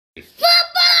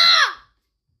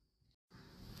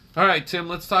All right, Tim,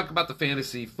 let's talk about the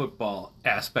fantasy football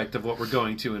aspect of what we're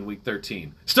going to in Week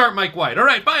 13. Start Mike White. All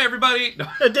right, bye, everybody. Get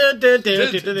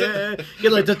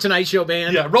like the Tonight Show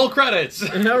band. Yeah, roll credits.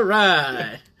 All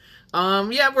right.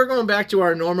 We're going back to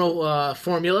our normal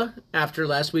formula after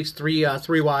last week's three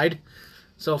wide.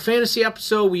 So fantasy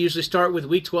episode, we usually start with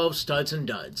Week 12 studs and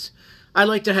duds. I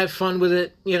like to have fun with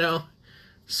it,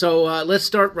 So let's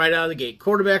start right out of the gate.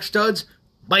 Quarterback studs,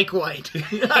 Mike White.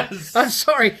 Yes. I'm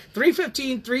sorry.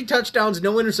 315, 3 touchdowns,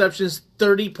 no interceptions,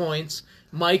 30 points.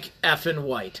 Mike effing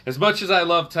White. As much as I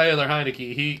love Tyler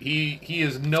Heineke, he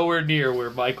is nowhere near where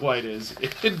Mike White is,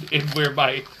 and where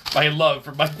my love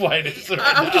for Mike White is right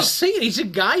I'm now. just saying, he's a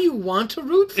guy you want to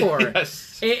root for.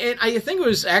 Yes. And I think it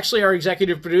was actually our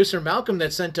executive producer, Malcolm,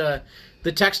 that sent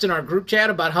the text in our group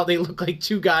chat about how they look like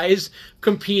two guys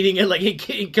competing in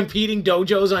competing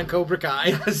dojos on Cobra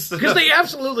Kai. Because they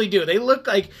absolutely do. They look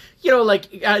like,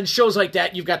 shows like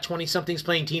that, you've got 20-somethings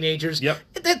playing teenagers. Yep.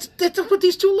 That's what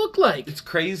these two look like. It's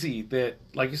crazy that,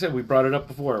 like you said, we brought it up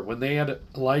before. When they had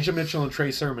Elijah Mitchell and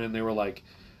Trey Sermon, and they were like,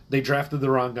 they drafted the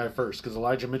wrong guy first because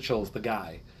Elijah Mitchell is the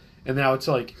guy. And now it's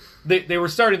like, they were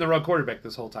starting the wrong quarterback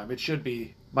this whole time. It should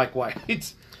be Mike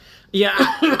White. Yeah,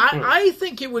 I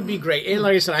think it would be great. And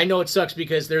like I said, I know it sucks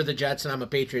because they're the Jets and I'm a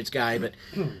Patriots guy, but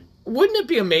wouldn't it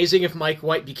be amazing if Mike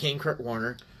White became Kurt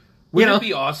Warner? Wouldn't it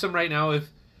be awesome right now if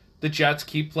the Jets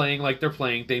keep playing like they're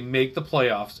playing, they make the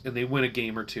playoffs, and they win a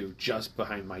game or two just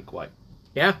behind Mike White?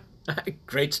 Yeah,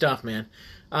 great stuff, man.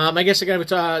 I guess I got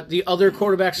to the other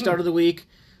quarterback start of the week.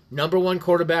 Number 1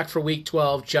 quarterback for Week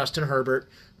 12, Justin Herbert.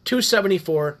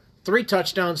 274, 3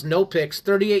 touchdowns, no picks,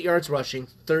 38 yards rushing,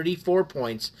 34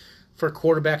 points. For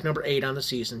quarterback number 8 on the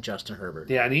season, Justin Herbert.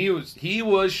 Yeah, and he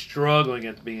was struggling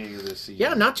at the beginning of this season.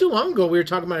 Yeah, not too long ago we were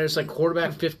talking about it as like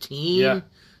quarterback 15. Yeah.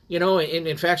 And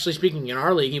factually speaking, in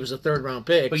our league, he was a 3rd-round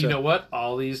pick. But you know what?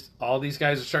 All these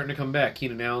guys are starting to come back.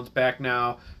 Keenan Allen's back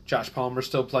now. Josh Palmer's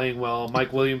still playing well.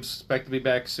 Mike Williams expect to be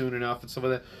back soon enough, and some of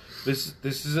that. This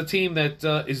is a team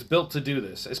that is built to do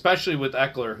this, especially with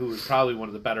Eckler, who is probably one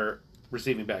of the better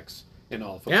receiving backs in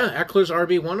all of football. Yeah, Eckler's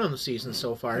RB1 on the season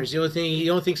so far. He's the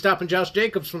only thing stopping Josh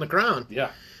Jacobs from the crown.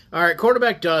 Yeah. All right,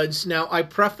 quarterback duds. Now, I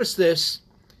preface this.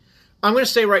 I'm going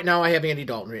to say right now I have Andy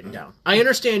Dalton written down. I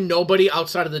understand nobody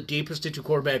outside of the deepest into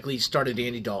quarterback league started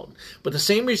Andy Dalton. But the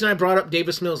same reason I brought up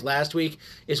Davis Mills last week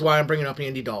is why I'm bringing up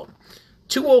Andy Dalton.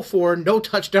 204, no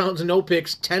touchdowns, no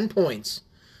picks, 10 points.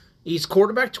 He's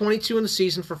quarterback 22 in the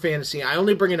season for fantasy. I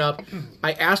only bring it up.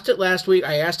 I asked it last week.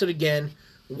 I asked it again.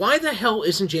 Why the hell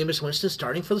isn't Jameis Winston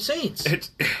starting for the Saints? It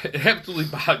absolutely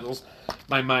boggles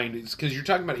my mind. It's because you're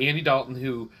talking about Andy Dalton,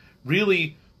 who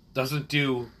really doesn't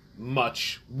do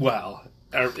much well,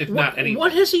 or if not any.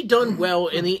 What has he done well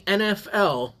in the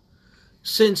NFL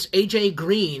since A.J.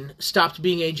 Green stopped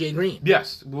being A.J. Green?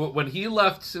 Yes, when he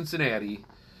left Cincinnati,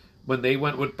 when they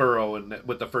went with Burrow and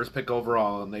with the first pick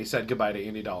overall, and they said goodbye to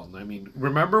Andy Dalton. I mean,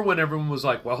 remember when everyone was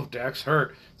like, well, if Dak's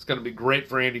hurt, it's going to be great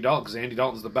for Andy Dalton because Andy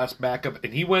Dalton's the best backup.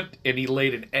 And he went and he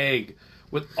laid an egg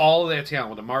with all of that talent,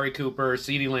 with Amari Cooper,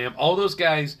 CeeDee Lamb, all those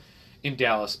guys in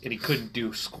Dallas, and he couldn't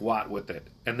do squat with it.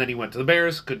 And then he went to the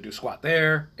Bears, couldn't do squat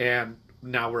there, and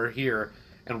now we're here.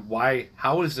 And why?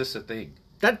 How is this a thing?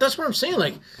 That's what I'm saying.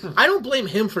 Like, I don't blame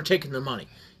him for taking the money.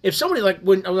 If somebody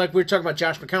when we were talking about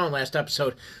Josh McCown last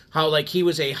episode, how like he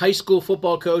was a high school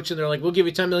football coach and they're like, we'll give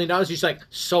you $10 million. He's like,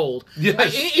 sold.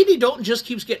 Yes. Andy Dalton just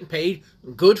keeps getting paid.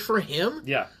 Good for him.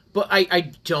 Yeah. But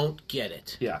I don't get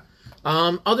it. Yeah.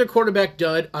 Other quarterback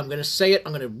dud, I'm going to say it.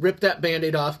 I'm going to rip that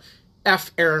Band-Aid off. F.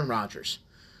 Aaron Rodgers.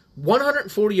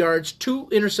 140 yards, 2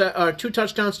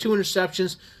 touchdowns, 2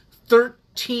 interceptions,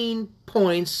 13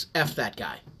 points. F that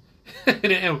guy.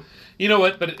 And you know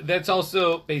what? But that's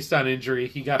also based on injury.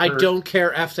 He got hurt. I don't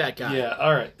care. F that guy. Yeah,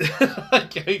 all right. I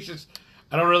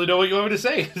don't really know what you want me to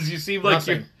say because you seem like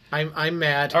Nothing. I'm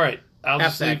mad. All right.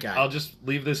 I'll just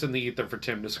leave this in the ether for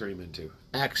Tim to scream into.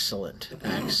 Excellent.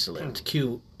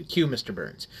 Cue Mr.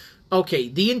 Burns. Okay,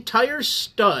 the entire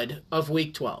stud of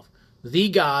Week 12, the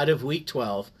god of Week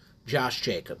 12, Josh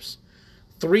Jacobs.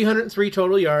 303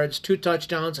 total yards, 2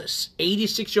 touchdowns, a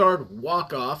 86-yard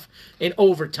walk-off, in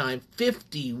overtime,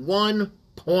 51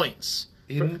 points.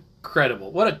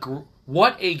 Incredible. What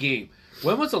a game.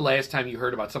 When was the last time you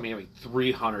heard about somebody having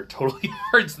 300 total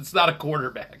yards that's not a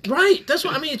quarterback? Right. That's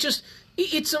what I mean.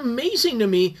 It's amazing to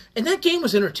me. And that game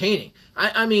was entertaining.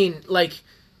 I mean, like,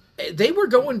 they were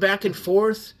going back and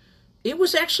forth. It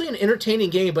was actually an entertaining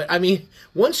game. But, I mean,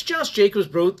 once Josh Jacobs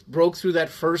broke through that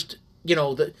first,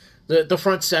 the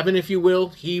front 7, if you will,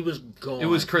 he was gone. It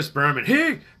was Chris Berman.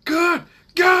 Hey, good,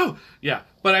 go! Yeah.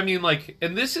 But, I mean, like,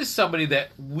 and this is somebody that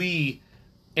we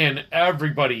And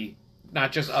everybody,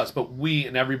 not just us, but we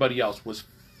and everybody else was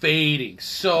fading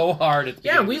so hard at the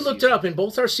beginning we of the looked season. it up. In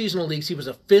both our seasonal leagues, he was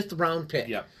a 5th round pick.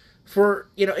 Yep.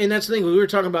 And that's the thing we were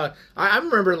talking about. I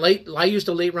remember I used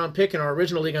a late round pick in our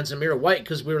original league on Zamir White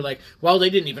because we were like, well, they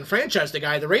didn't even franchise the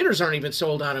guy. The Raiders aren't even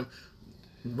sold on him.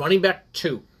 Running back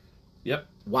 2. Yep.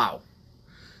 Wow.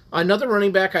 Another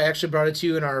running back, I actually brought it to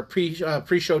you in our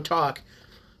pre-show talk.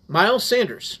 Miles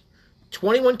Sanders,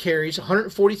 21 carries,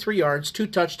 143 yards, 2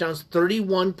 touchdowns,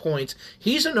 31 points.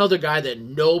 He's another guy that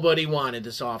nobody wanted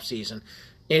this offseason,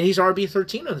 and he's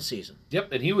RB13 on the season.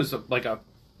 Yep, and he was like a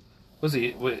was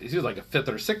he was like a 5th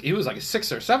or 6th, he was like a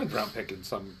 6th or 7th round pick in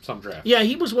some draft. Yeah,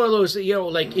 he was one of those,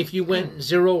 like if you went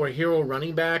zero or hero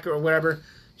running back or whatever,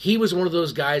 he was one of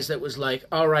those guys that was like,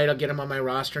 all right, I'll get him on my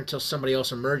roster until somebody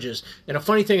else emerges. And a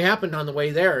funny thing happened on the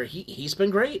way there. He's been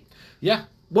great. Yeah.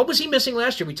 What was he missing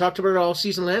last year? We talked about it all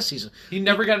season last season. He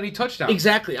never got any touchdowns.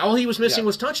 Exactly. All he was missing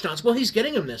was touchdowns. Well, he's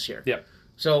getting them this year. Yep.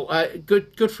 So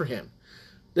good for him.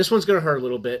 This one's going to hurt a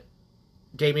little bit.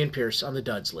 Dameon Pierce on the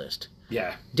duds list.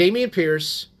 Yeah. Dameon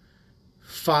Pierce,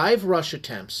 5 rush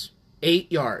attempts,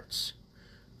 8 yards.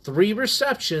 3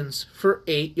 receptions for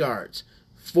 8 yards.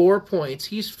 4 points.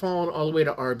 He's fallen all the way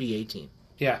to RB18.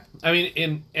 Yeah. I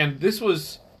mean, and this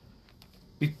was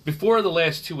before the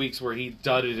last 2 weeks where he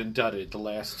dudded the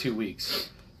last 2 weeks.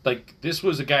 Like, this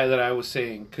was a guy that I was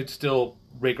saying could still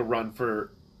make a run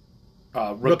for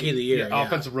Rookie of the year. Yeah.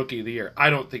 Offensive Rookie of the Year. I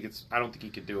don't think he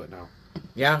can do it now.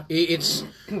 Yeah,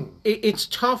 it's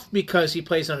tough because he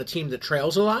plays on a team that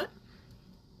trails a lot.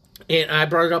 And I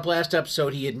brought it up last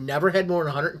episode. He had never had more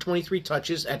than 123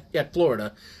 touches at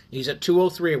Florida. He's at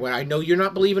 203. Well, I know you're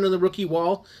not believing in the rookie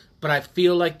wall, but I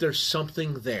feel like there's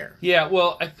something there. Yeah,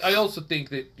 well, I also think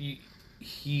that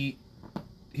he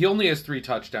only has 3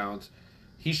 touchdowns.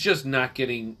 He's just not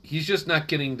getting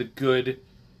the good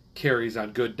carries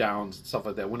on good downs and stuff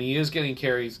like that. When he is getting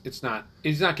carries, he's not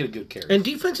getting good carries. And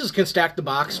defenses can stack the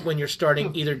box when you're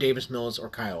starting either Davis Mills or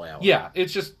Kyle Allen. Yeah,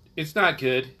 it's not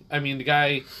good. I mean, the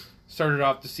guy started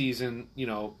off the season,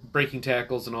 breaking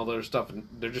tackles and all that other stuff, and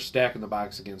they're just stacking the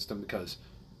box against him because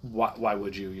why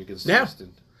would you? You're against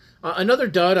Houston. Another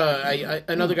dud,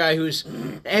 another guy who's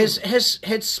has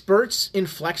had spurts in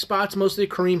flex spots, mostly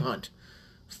Kareem Hunt.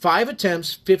 5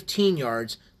 attempts, 15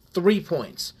 yards, 3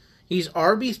 points. He's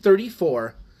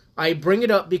RB34. I bring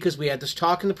it up because we had this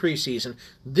talk in the preseason.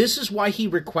 This is why he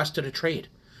requested a trade.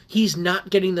 He's not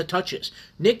getting the touches.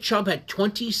 Nick Chubb had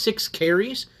 26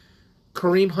 carries.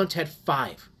 Kareem Hunt had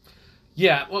 5.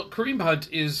 Yeah, well, Kareem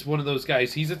Hunt is one of those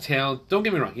guys. He's a talent. Don't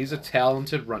get me wrong. He's a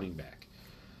talented running back.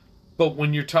 But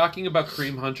when you're talking about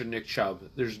Kareem Hunt or Nick Chubb,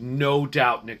 there's no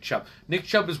doubt Nick Chubb. Nick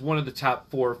Chubb is one of the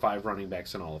top 4 or 5 running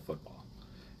backs in all of football.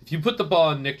 If you put the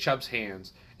ball in Nick Chubb's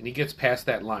hands and he gets past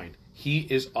that line, he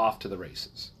is off to the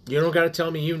races. You don't got to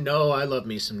tell me I love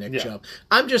me some Nick Chubb.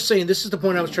 I'm just saying this is the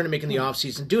point I was trying to make in the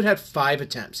offseason. Dude had 5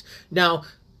 attempts. Now,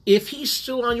 if he's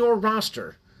still on your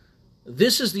roster,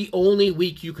 this is the only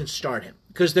week you can start him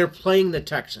because they're playing the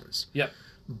Texans. Yep.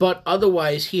 But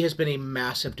otherwise, he has been a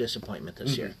massive disappointment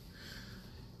this year.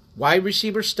 Wide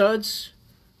receiver studs.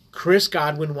 Chris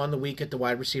Godwin won the week at the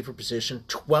wide receiver position.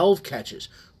 12 catches,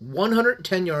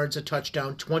 110 yards, a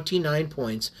touchdown, 29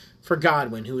 points for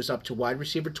Godwin, who is up to wide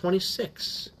receiver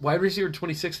 26. Wide receiver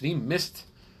 26, and he missed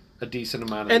a decent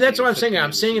amount of And that's games what I'm saying. at the I'm end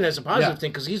of the saying it season. as a positive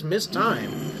thing because he's missed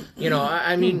time.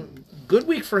 I mean, good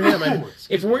week for him. And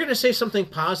if we're going to say something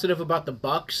positive about the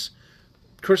Bucs,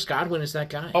 Chris Godwin is that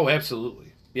guy. Oh,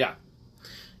 absolutely. Yeah.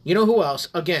 You know who else?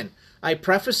 Again, I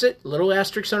preface it, little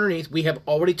asterisks underneath. We have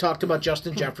already talked about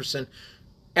Justin Jefferson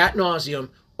ad nauseum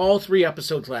all 3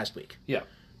 episodes last week. Yeah.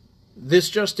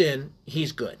 This just in,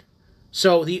 he's good.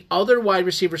 So the other wide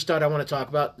receiver stud I want to talk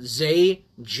about, Zay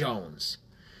Jones.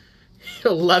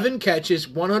 11 catches,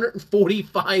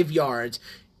 145 yards.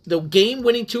 The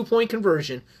game-winning 2-point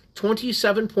conversion,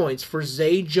 27 points for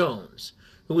Zay Jones,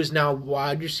 who is now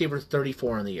wide receiver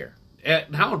 34 on the year.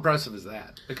 And how impressive is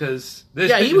that? Because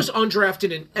he was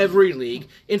undrafted in every league.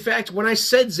 In fact, when I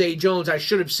said Zay Jones, I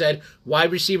should have said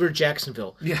wide receiver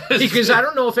Jacksonville. Yes. Because I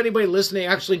don't know if anybody listening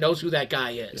actually knows who that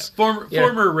guy is. Yeah.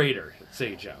 Former Raider,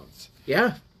 Zay Jones.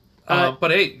 Yeah. But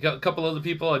hey, got a couple other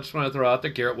people I just want to throw out there.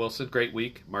 Garrett Wilson, great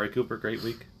week. Amari Cooper, great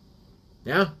week.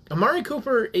 Yeah. Amari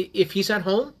Cooper, if he's at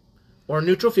home or a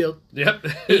neutral field, Yep.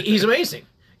 he's amazing.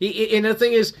 And the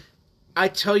thing is, I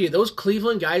tell you, those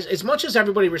Cleveland guys, as much as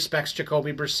everybody respects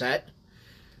Jacoby Brissett,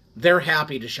 they're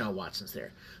happy Deshaun Watson's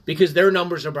there because their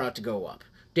numbers are about to go up.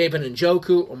 David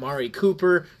Njoku, Amari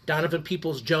Cooper, Donovan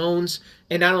Peoples-Jones,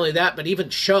 and not only that, but even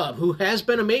Chubb, who has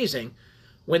been amazing.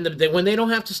 When they don't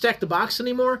have to stack the box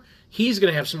anymore, he's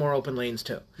going to have some more open lanes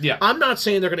too. Yeah. I'm not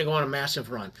saying they're going to go on a massive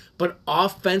run, but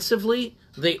offensively,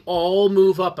 they all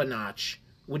move up a notch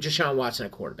with Deshaun Watson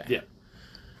at quarterback. Yeah.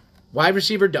 Wide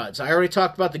receiver duds. I already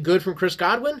talked about the good from Chris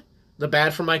Godwin, the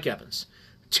bad from Mike Evans.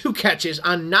 2 catches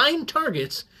on 9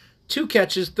 targets, 2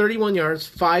 catches, 31 yards,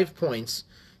 5 points.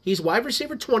 He's wide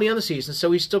receiver 20 on the season,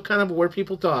 so he's still kind of where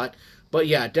people thought. But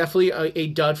yeah, definitely a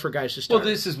dud for guys to start.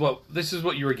 Well, this is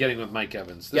what you were getting with Mike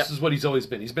Evans. This is what he's always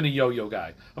been. He's been a yo-yo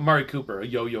guy. Amari Cooper, a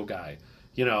yo-yo guy.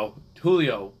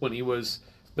 Julio when he was,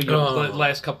 the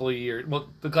last couple of years. Well,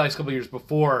 the last couple of years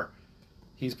before,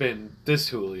 he's been this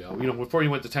Julio. Before he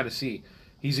went to Tennessee,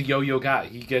 he's a yo-yo guy.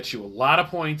 He gets you a lot of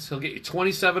points. He'll get you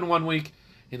 27 one week,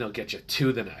 and he'll get you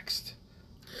 2 the next.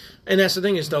 And that's the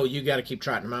thing is, though, you got to keep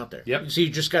trotting him out there. Yep. So you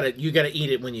just got to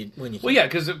eat it when you. Well, yeah,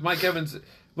 because Mike Evans,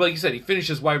 like you said, he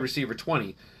finishes wide receiver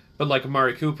 20, but like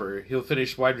Amari Cooper, he'll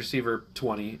finish wide receiver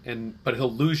 20, but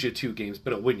he'll lose you 2 games,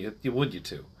 but he'll win you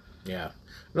 2. Yeah.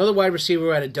 Another wide receiver who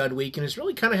had a dud week and has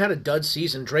really kind of had a dud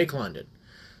season, Drake London.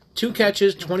 2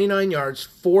 catches, 29 yards,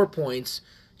 4 points.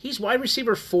 He's wide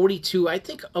receiver 42. I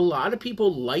think a lot of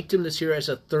people liked him this year as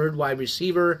a third wide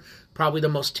receiver, probably the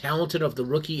most talented of the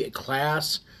rookie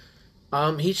class.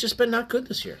 He's just been not good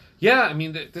this year. Yeah, I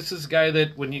mean, this is a guy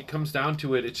that when it comes down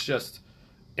to it, it's just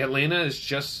Atlanta is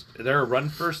just they're a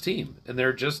run-first team, and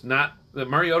they're just not.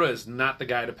 Mariota is not the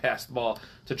guy to pass the ball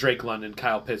to Drake London,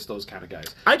 Kyle Pitts, those kind of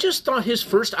guys. I just thought his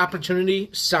first opportunity,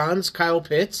 sans Kyle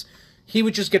Pitts, he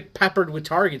would just get peppered with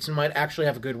targets and might actually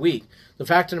have a good week. The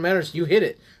fact of the matter is, you hit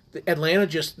it. Atlanta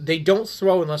they don't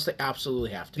throw unless they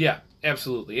absolutely have to. Yeah,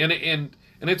 absolutely, and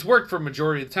it's worked for a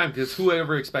majority of the time because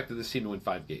whoever expected this team to win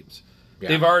 5 games. Yeah.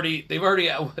 They've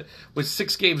already with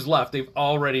 6 games left. They've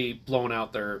already blown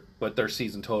out what their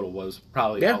season total was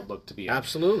probably outlook to be.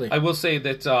 Absolutely. I will say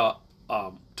that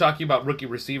talking about rookie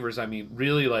receivers, I mean,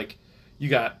 really, like you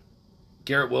got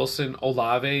Garrett Wilson,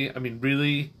 Olave. I mean,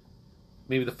 really,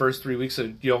 maybe the first 3 weeks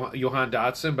of Johan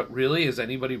Dotson, but really, has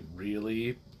anybody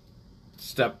really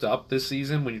stepped up this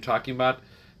season when you're talking about?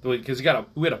 Because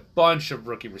we had a bunch of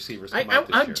rookie receivers. I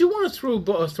do want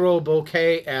to throw a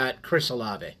bouquet at Chris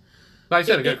Olave. I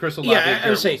said I got Chris Olave and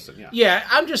Garrett Wilson. Yeah,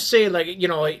 I'm just saying,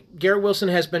 Garrett Wilson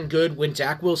has been good when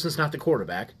Zach Wilson's not the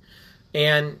quarterback.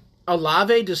 And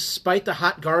Olave, despite the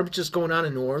hot garbage that's going on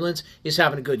in New Orleans, is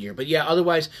having a good year. But yeah,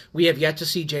 otherwise, we have yet to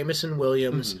see Jameson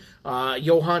Williams. Mm-hmm.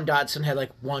 Johan Dotson had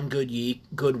one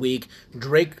good week.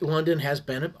 Drake London has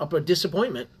been a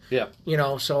disappointment. Yeah.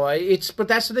 But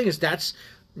that's the thing is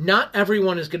not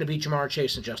everyone is going to be Jamar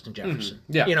Chase and Justin Jefferson.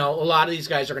 Mm-hmm. Yeah. A lot of these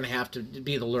guys are going to have to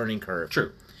be the learning curve.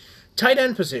 True. Tight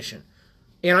end position.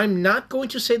 And I'm not going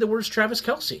to say the words Travis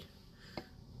Kelce.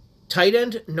 Tight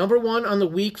end number 1 on the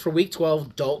week for week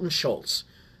 12, Dalton Schultz.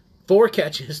 4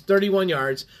 catches, 31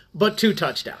 yards, but 2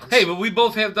 touchdowns. Hey, but we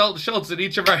both have Dalton Schultz in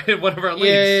one of our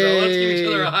leagues, so let's give each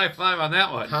other a high five on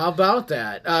that one. How about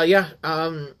that?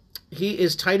 He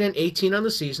is tight end 18 on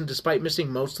the season, despite missing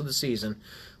most of the season.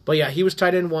 But yeah, he was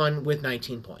tight end 1 with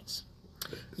 19 points.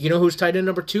 You know who's tight end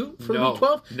number 2 for week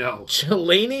 12? No.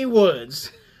 Jelani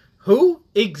Woods. Who?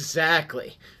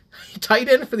 Exactly. Tight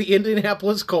end for the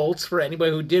Indianapolis Colts, for anybody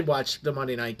who did watch the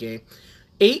Monday night game.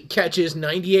 8 catches,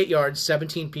 98 yards,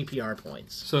 17 PPR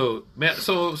points. So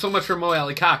much for Mo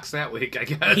Alley Cox that week, I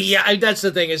guess. Yeah, that's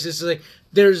the thing. It's just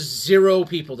there's 0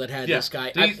 people that had this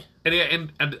guy.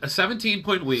 And a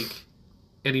 17-point week,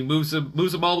 and he moves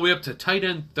them all the way up to tight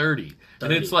end 30.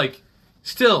 And it's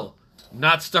still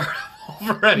not starting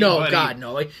over anybody. No, God,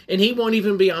 no. And he won't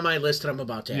even be on my list that I'm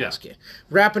about to ask you.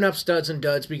 Wrapping up studs and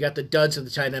duds, we got the duds of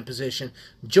the tight end position.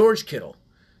 George Kittle,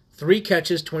 3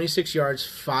 catches, 26 yards,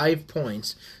 5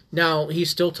 points. Now,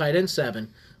 he's still tight end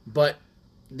 7, but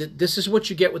this is what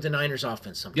you get with the Niners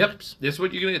offense sometimes. Yep, this is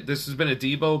what you're going to get. This has been a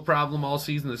Debo problem all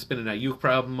season. This has been an Ayuk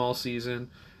problem all season.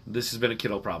 This has been a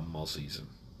Kittle problem all season.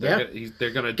 They're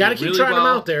going to gotta keep trying them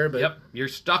out there. But yep, you're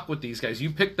stuck with these guys. You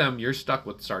pick them, you're stuck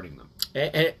with starting them.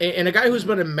 And a guy who's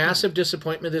been a massive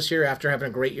disappointment this year after having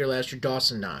a great year last year,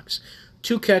 Dawson Knox.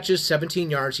 2 catches, 17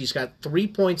 yards. He's got 3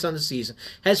 points on the season.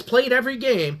 Has played every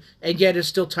game, and yet is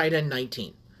still tight end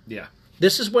 19. Yeah.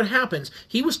 This is what happens.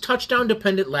 He was touchdown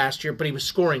dependent last year, but he was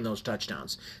scoring those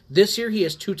touchdowns. This year, he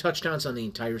has 2 touchdowns on the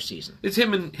entire season. It's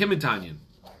him and Tanyan.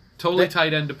 Totally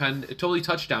tight end dependent. Totally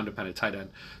touchdown dependent tight end.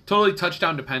 Totally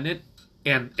touchdown dependent,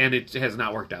 and it has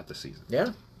not worked out this season.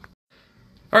 Yeah.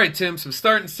 All right, Tim, some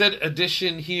start and sit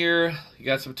edition here. You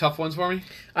got some tough ones for me?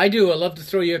 I do. I love to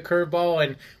throw you a curveball,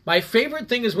 and my favorite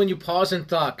thing is when you pause and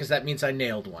thought, because that means I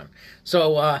nailed one.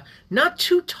 So, not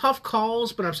too tough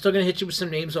calls, but I'm still going to hit you with some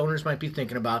names owners might be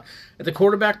thinking about. At the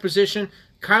quarterback position,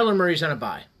 Kyler Murray's on a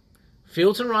bye.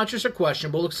 Fields and Rodgers are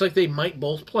questionable. Looks like they might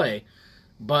both play.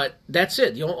 But that's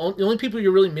it. The only people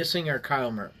you're really missing are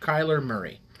Kyler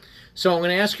Murray. So I'm going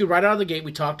to ask you right out of the gate.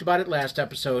 We talked about it last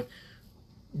episode.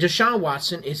 Deshaun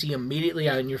Watson, is he immediately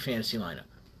out in your fantasy lineup?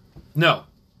 No.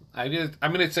 I'm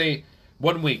going to say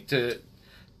 1 week to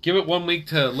give it 1 week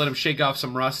to let him shake off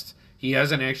some rust. He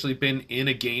hasn't actually been in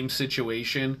a game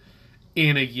situation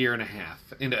in a year and a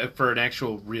half for an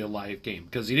actual real-life game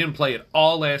because he didn't play at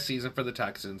all last season for the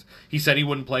Texans. He said he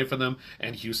wouldn't play for them,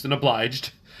 and Houston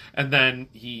obliged. And then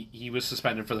he was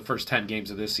suspended for the first 10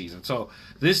 games of this season. So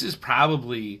this is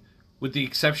probably, with the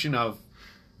exception of,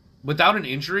 without an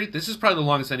injury, this is probably the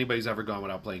longest anybody's ever gone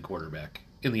without playing quarterback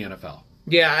in the NFL.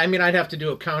 Yeah, I mean, I'd have to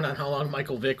do a count on how long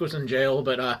Michael Vick was in jail,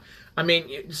 but I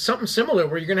mean, something similar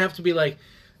where you're going to have to be like,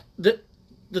 the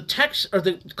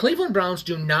Cleveland Browns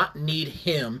do not need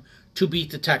him to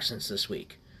beat the Texans this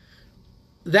week.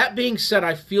 That being said,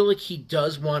 I feel like he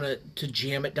does want to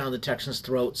jam it down the Texans'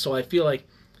 throat, so I feel like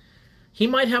he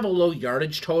might have a low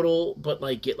yardage total, but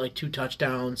like get like 2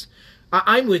 touchdowns.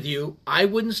 I'm with you. I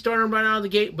wouldn't start him right out of the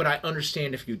gate, but I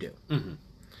understand if you do. Mm-hmm.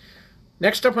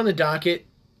 Next up on the docket,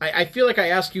 I feel like I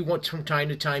ask you once from time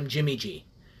to time, Jimmy G.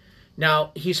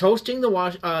 Now, he's hosting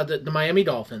the Miami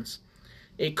Dolphins.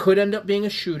 It could end up being a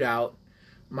shootout.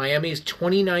 Miami is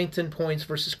 29th in points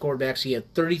versus quarterbacks. He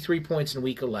had 33 points in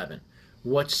Week 11.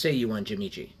 What say you on Jimmy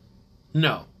G?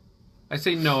 No. I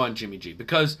say no on Jimmy G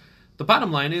because the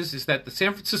bottom line is that the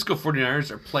San Francisco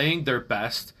 49ers are playing their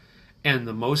best and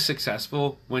the most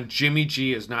successful when Jimmy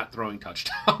G is not throwing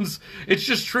touchdowns. It's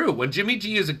just true. When Jimmy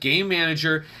G is a game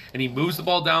manager and he moves the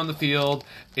ball down the field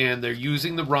and they're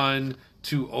using the run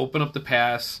to open up the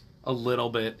pass a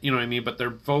little bit, you know what I mean? But they're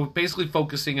basically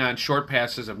focusing on short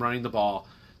passes and running the ball.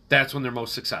 That's when they're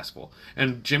most successful.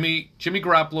 And Jimmy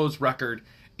Garoppolo's record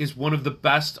is one of the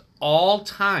best all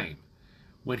time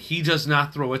when he does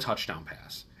not throw a touchdown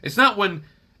pass. It's not when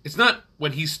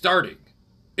he's starting.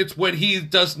 It's when he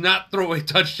does not throw a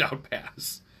touchdown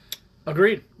pass.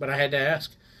 Agreed, but I had to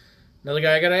ask. Another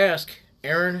guy I got to ask,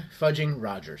 Aaron Fudging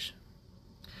Rodgers.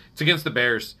 It's against the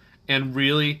Bears, and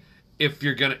really, if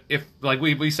like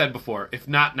we said before, if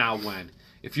not now, when?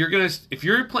 If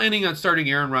you're planning on starting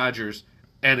Aaron Rodgers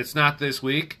and it's not this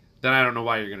week, then I don't know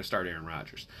why you're going to start Aaron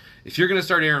Rodgers. If you're going to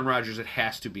start Aaron Rodgers, it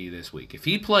has to be this week. If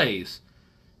he plays,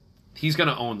 he's going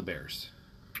to own the Bears.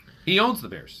 He owns the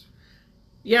Bears.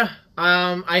 Yeah,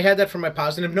 I had that for my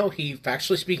positive note. He,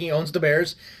 factually speaking, owns the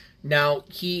Bears. Now,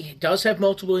 he does have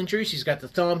multiple injuries. He's got the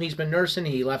thumb he's been nursing.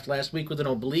 He left last week with an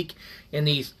oblique in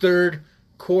the third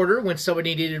quarter when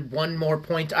somebody needed one more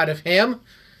point out of him.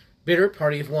 Bitter,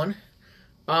 party of one.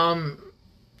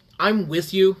 I'm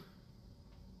with you.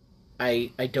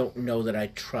 I don't know that I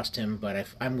trust him, but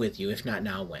I'm with you. If not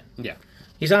now, when? Yeah.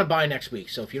 He's on a bye next week,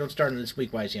 so if you don't start him this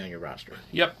week, why is he on your roster?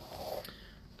 Yep.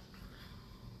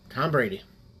 Tom Brady.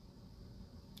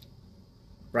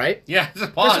 Right? Yeah, it's a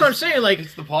pause. That's what I'm saying. Like,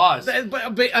 it's the pause.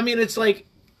 But I mean, it's like,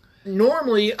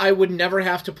 normally I would never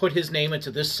have to put his name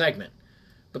into this segment.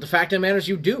 But the fact of the matter is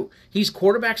you do. He's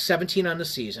quarterback 17 on the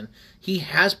season. He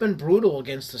has been brutal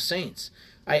against the Saints.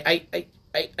 I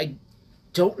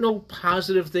don't know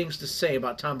positive things to say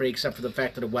about Tom Brady except for the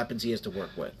fact of the weapons he has to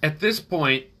work with. At this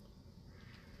point,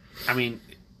 I mean,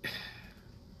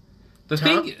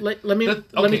 let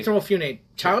me throw a few names.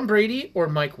 Tom Brady or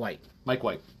Mike White? Mike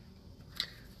White.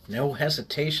 No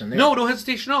hesitation there. No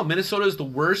hesitation at all. Minnesota is the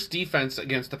worst defense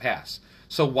against the pass.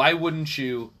 So why wouldn't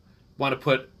you want to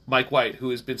put Mike White, who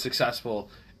has been successful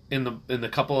in the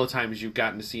couple of times you've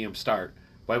gotten to see him start,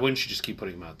 why wouldn't you just keep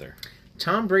putting him out there?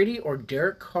 Tom Brady or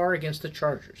Derek Carr against the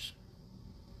Chargers?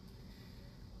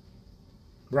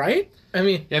 Right? I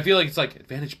mean, yeah, I feel like it's like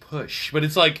advantage push, but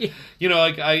it's like, you know,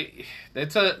 like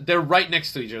they're right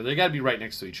next to each other. They got to be right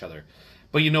next to each other.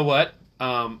 But you know what?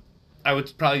 I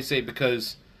would probably say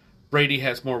because Brady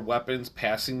has more weapons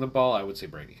passing the ball, I would say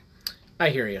Brady. I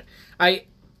hear you. I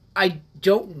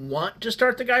don't want to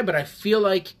start the guy, but I feel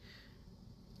like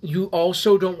you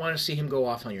also don't want to see him go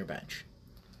off on your bench.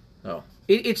 Oh,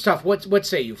 it's tough. What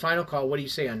say you? Final call. What do you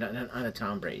say on a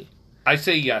Tom Brady? I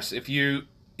say yes.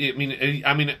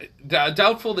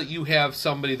 Doubtful that you have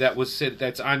somebody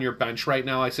that's on your bench right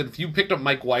now. I said if you picked up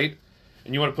Mike White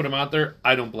and you want to put him out there,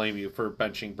 I don't blame you for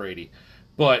benching Brady.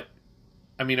 But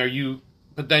I mean,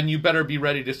 But then you better be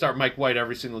ready to start Mike White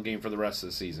every single game for the rest of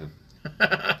the season.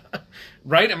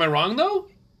 Right? Am I wrong though?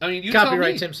 I mean, you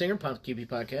copyright Tim Singer, QB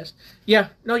Podcast. Yeah,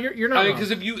 no, you're not.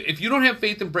 Because if you don't have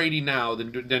faith in Brady now,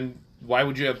 then why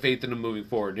would you have faith in him moving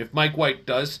forward? If Mike White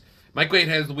has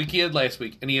the week he had last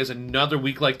week, and he has another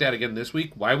week like that again this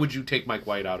week, why would you take Mike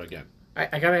White out again?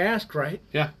 I gotta ask, right?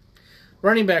 Yeah.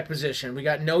 Running back position, we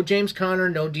got no James Conner,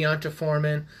 no Deonta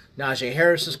Foreman. Najee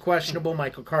Harris is questionable.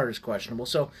 Michael Carter's questionable.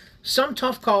 So some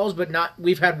tough calls, but not.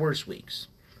 We've had worse weeks.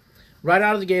 Right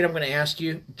out of the gate, I'm going to ask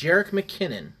you, Jerick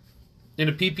McKinnon. In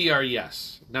a PPR,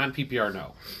 yes. Non-PPR,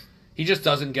 no. He just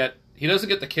doesn't get. He doesn't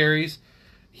get the carries.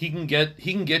 He can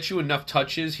get you enough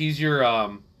touches. He's your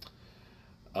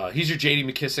J.D.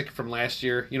 McKissick from last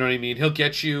year. You know what I mean? He'll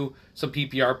get you some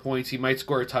PPR points. He might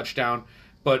score a touchdown,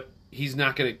 but he's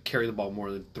not going to carry the ball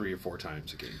more than 3 or 4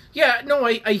 times a game. Yeah, no,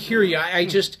 I hear you. I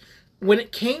just, when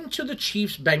it came to the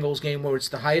Chiefs-Bengals game where it's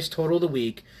the highest total of the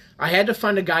week, I had to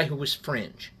find a guy who was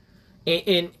fringe.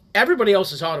 And everybody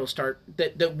else's auto start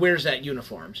that wears that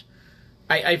uniforms.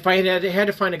 I had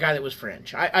to find a guy that was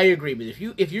fringe. I agree with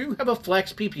you. If you have a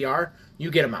flex PPR,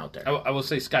 you get him out there. I will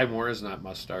say Sky Moore is not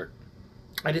must start.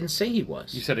 I didn't say he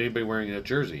was. You said anybody wearing a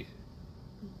jersey.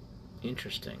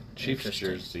 Interesting. Chiefs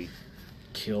jersey.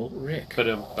 Kill Rick.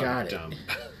 Got it.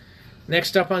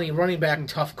 Next up on the running back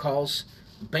tough calls,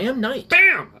 Bam Knight.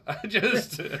 Bam! I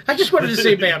just wanted to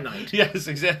say Bam Knight. Yes,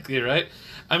 exactly, right?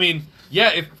 I mean,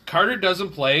 yeah, if Carter doesn't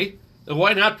play,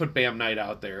 why not put Bam Knight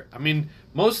out there? I mean,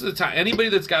 most of the time, anybody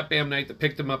that's got Bam Knight that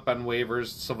picked him up on waivers,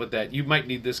 stuff like that, you might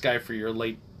need this guy for your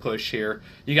late push here.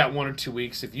 You got 1 or 2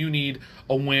 weeks. If you need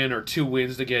a win or 2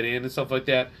 wins to get in and stuff like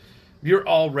that, you're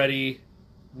already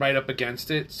right up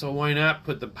against it, so why not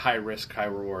put the high risk, high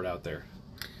reward out there?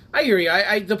 I hear you.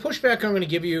 The pushback I'm going to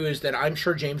give you is that I'm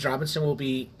sure James Robinson will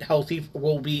be healthy,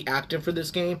 will be active for this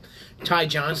game. Ty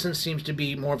Johnson seems to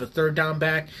be more of a third down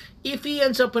back. If he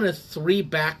ends up in a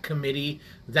 3-back committee,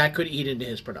 that could eat into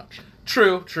his production.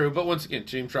 True. But once again,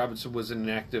 James Robinson was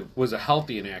a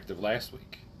healthy inactive last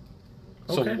week.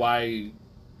 So Okay. why?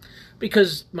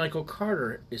 Because Michael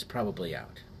Carter is probably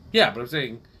out. Yeah, but I'm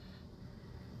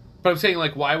saying,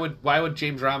 like, why would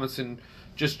James Robinson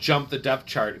just jump the depth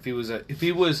chart if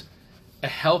he was a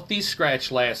healthy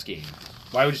scratch last game?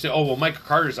 Why would you say, oh well, Michael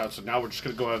Carter's out, so now we're just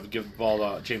going to go ahead and give the ball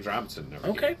to James Robinson?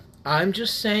 Okay, game. I'm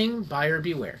just saying, buyer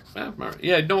beware.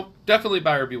 Yeah, no, definitely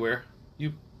buyer beware.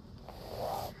 You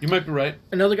might be right.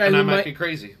 Another guy and who I might be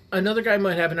crazy. Another guy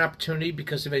might have an opportunity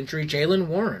because of injury. Jaylen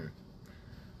Warren.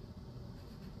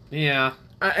 Yeah.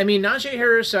 I mean, Najee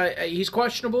Harris, he's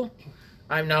questionable.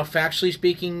 I'm now factually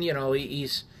speaking.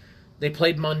 They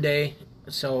played Monday,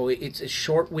 so it's a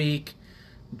short week.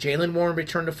 Jaylen Warren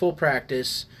returned to full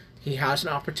practice. He has an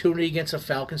opportunity against a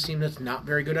Falcons team that's not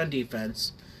very good on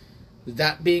defense.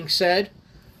 That being said,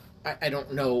 I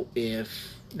don't know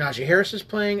if Najee Harris is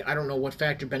playing. I don't know what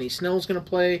factor Benny Snell is going to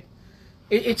play.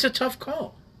 It's a tough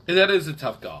call. That is a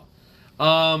tough call.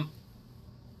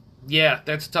 Yeah,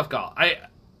 that's a tough call.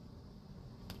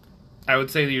 I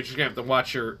would say that you're just going to have to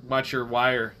watch your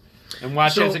wire and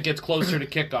watch as it gets closer to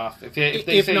kickoff. If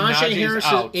they say Najee Harris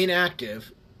out, is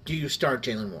inactive, do you start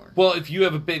Jaylen Warren? Well, if you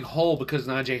have a big hole because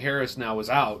Najee Harris now is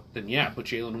out, then yeah, put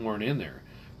Jaylen Warren in there.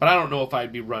 But I don't know if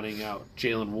I'd be running out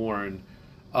Jaylen Warren.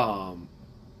 I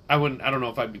don't know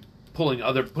if I'd be putting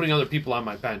other people on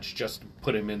my bench just to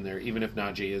put him in there, even if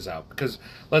Najee is out. Because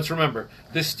let's remember,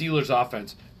 this Steelers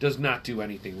offense does not do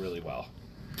anything really well.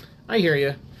 I hear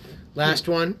you. Last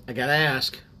one, I gotta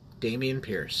ask, Dameon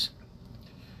Pierce.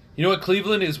 You know what?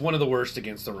 Cleveland is one of the worst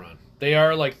against the run. They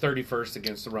are like 31st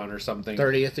against the run or something.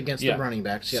 30th against the running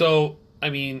backs. Yep. So, I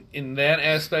mean, in that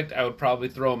aspect, I would probably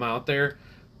throw him out there.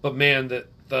 But man,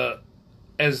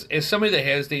 as somebody that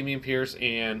has Dameon Pierce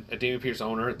and a Dameon Pierce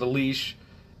owner, the leash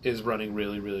is running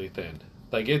really, really thin.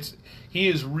 Like he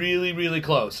is really, really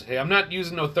close. Hey, I'm not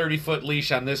using no 30-foot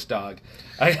leash on this dog.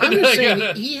 I'm just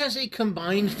saying he has a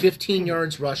combined 15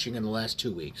 yards rushing in the last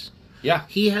 2 weeks. Yeah,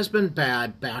 he has been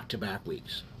bad back-to-back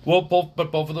weeks. Well, both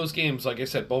of those games, like I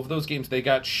said, both of those games they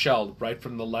got shelled right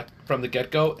from the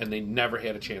get-go, and they never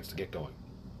had a chance to get going.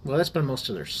 Well, that's been most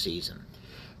of their season.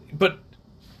 But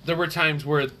there were times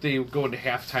where they would go into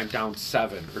halftime down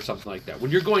 7 or something like that.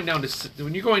 When you're going to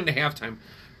halftime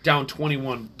down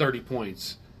 21, 30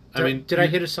 points. Did I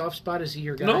hit a soft spot? Is he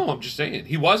your guy? No, I'm just saying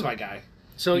he was my guy.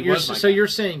 So you're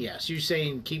saying yes. You're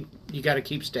saying you got to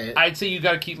keep staying. I'd say you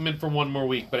got to keep him in for one more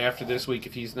week, but after this week,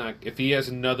 if he has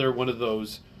another one of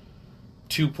those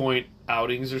 2-point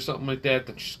outings or something like that,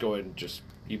 then just go ahead and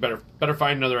you better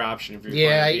find another option if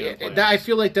you're I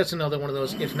feel like that's another one of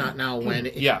those. If not now,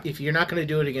 when? Yeah. If you're not going to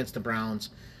do it against the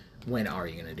Browns, when are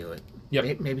you going to do it?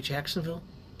 Yep. Maybe Jacksonville.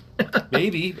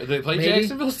 Maybe they play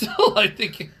Jacksonville still. I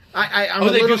think. I'm a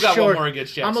little got short. one more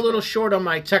against Jacksonville. I'm a little short on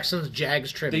my Texans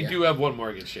Jags trivia. They do have one more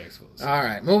against Jacksonville. So. All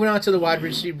right, moving on to the wide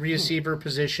receiver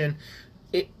position.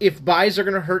 If buys are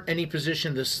going to hurt any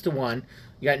position, this is the one.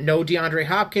 You got no DeAndre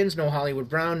Hopkins, no Hollywood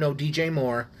Brown, no DJ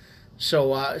Moore.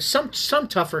 So some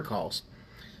tougher calls.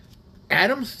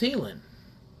 Adam Thielen.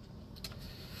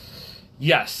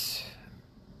 Yes.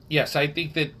 Yes, I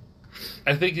think that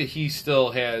he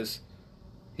still has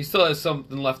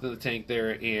something left in the tank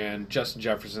there, and Justin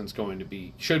Jefferson's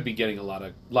should be getting a lot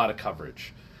of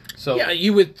coverage. So yeah,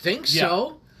 you would think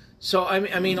so. So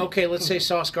I mean, okay, let's say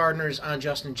Sauce Gardner's on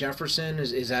Justin Jefferson.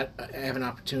 Is that have an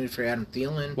opportunity for Adam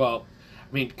Thielen? Well,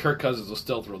 I mean, Kirk Cousins will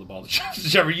still throw the ball to Justin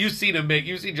Jefferson. You've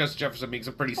seen Justin Jefferson make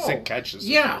some pretty sick catches.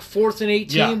 Yeah, 4th and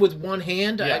 18 with one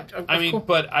hand. Yeah.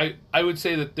 I would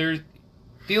say that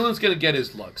Thielen's going to get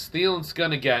his looks. Thielen's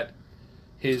going to get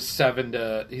his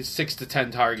 6 to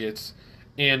 10 targets,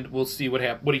 and we'll see what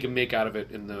he can make out of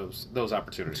it in those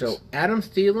opportunities. So Adam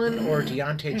Thielen or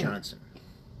Deontay Johnson?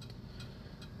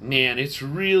 Man, it's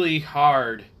really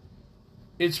hard.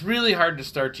 It's really hard to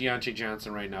start Deontay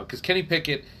Johnson right now because Kenny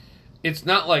Pickett. It's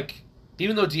not like,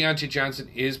 even though Deontay Johnson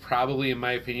is probably, in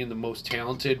my opinion, the most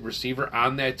talented receiver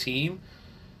on that team,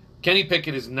 Kenny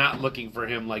Pickett is not looking for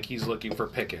him like he's looking for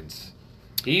Pickens.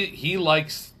 He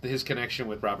likes his connection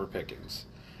with Robert Pickens.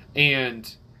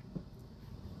 And,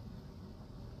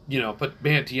 but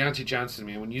man, Deontay Johnson,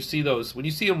 man, when you see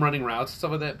him running routes and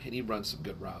stuff like that, man, he runs some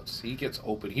good routes. He gets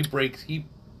open. He breaks away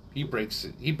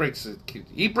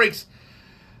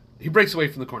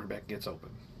from the cornerback and gets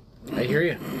open. I hear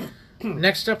you.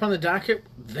 Next up on the docket,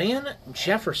 Van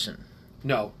Jefferson.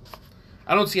 No.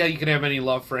 I don't see how you can have any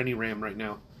love for any Ram right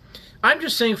now. I'm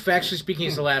just saying, factually speaking,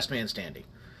 he's the last man standing.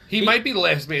 He might be the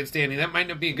last man standing. That might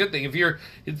not be a good thing.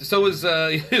 So is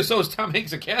Tom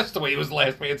Hanks a Castaway. He was the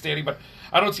last man standing, but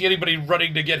I don't see anybody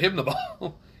running to get him the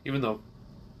ball. Even though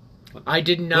I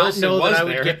did not know that I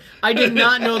would get. I did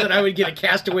not know that I would get a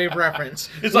Castaway reference.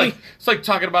 It's like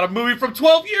talking about a movie from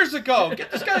 12 years ago.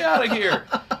 Get this guy out of here.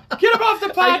 Get him off the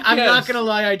podcast. I'm not going to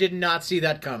lie. I did not see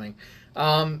that coming.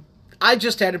 I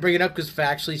just had to bring it up because,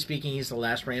 factually speaking, he's the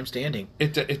last Ram standing.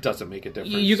 It doesn't make a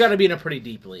difference. You got to be in a pretty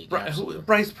deep league.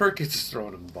 Bryce Perkins is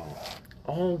throwing him the ball.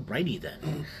 Alrighty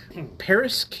then.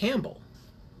 Paris Campbell.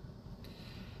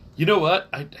 You know what?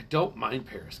 I don't mind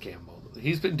Paris Campbell.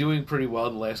 He's been doing pretty well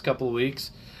in the last couple of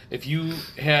weeks. If you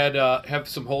have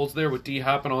some holes there with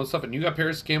D-Hop and all that stuff, and you got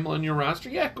Paris Campbell in your roster,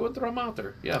 yeah, go and throw him out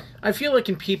there. Yeah. I feel like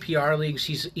in PPR leagues,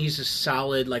 he's a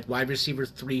solid wide receiver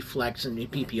 3 flex in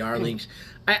PPR leagues.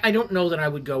 I don't know that I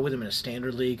would go with him in a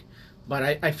standard league,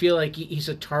 but I feel like he's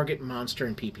a target monster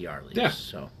in PPR leagues. Yeah,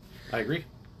 so I agree.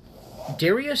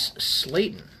 Darius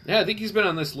Slayton. Yeah, I think he's been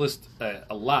on this list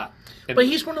a lot. But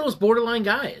he's one of those borderline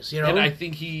guys, And I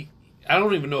think I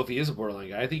don't even know if he is a borderline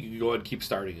guy. I think you can go ahead and keep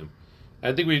starting him.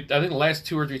 I think the last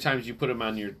 2 or 3 times you put him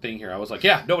on your thing here, I was like,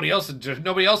 yeah, nobody else in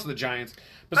the Giants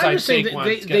besides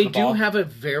Saquon. They do have a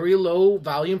very low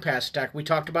volume pass attack. We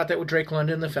talked about that with Drake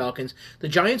London and the Falcons. The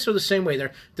Giants are the same way.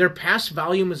 Their pass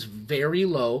volume is very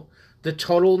low. The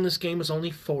total in this game is only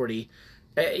 40.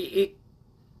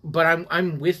 But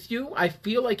I'm with you. I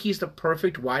feel like he's the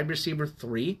perfect wide receiver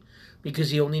 3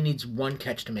 because he only needs 1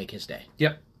 catch to make his day.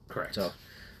 Yep, correct.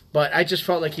 But I just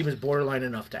felt like he was borderline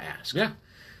enough to ask. Yeah.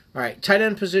 All right, tight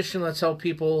end position. Let's help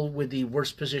people with the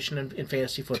worst position in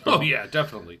fantasy football. Oh yeah,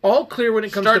 definitely. All clear when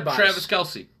it comes to buys. Travis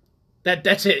Kelce.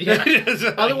 That's it.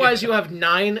 Yeah. Otherwise, you have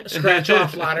 9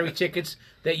 scratch-off lottery tickets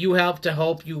that you have to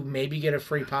help you maybe get a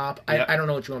free pop. I don't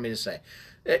know what you want me to say.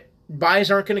 Buys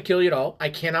aren't going to kill you at all. I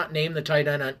cannot name the tight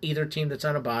end on either team that's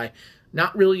on a buy.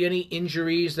 Not really any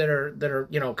injuries that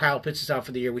are Kyle Pitts is out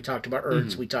for the year. We talked about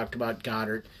Ertz. Mm-hmm. We talked about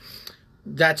Goddard.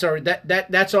 That's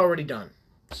already done.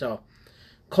 So.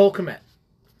 Cole Kmet.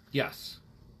 Yes.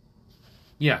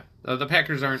 Yeah. The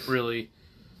Packers aren't really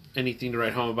anything to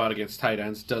write home about against tight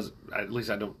ends. At least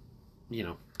I don't,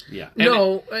 yeah.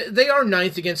 No, they are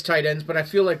 9th against tight ends, but I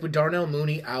feel like with Darnell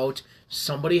Mooney out,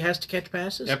 somebody has to catch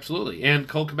passes. Absolutely. And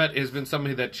Cole Kmet has been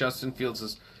somebody that Justin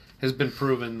Fields has been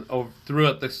proven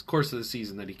throughout the course of the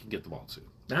season that he can get the ball to.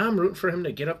 I'm rooting for him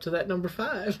to get up to that number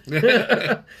 5.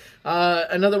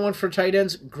 Another one for tight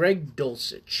ends, Greg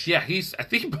Dulcich. Yeah, I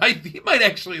think he might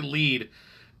actually lead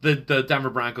the Denver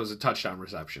Broncos in touchdown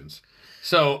receptions.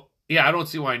 So, yeah, I don't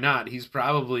see why not. He's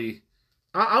probably...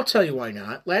 I'll tell you why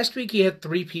not. Last week he had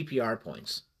 3 PPR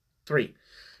points. 3.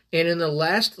 And in the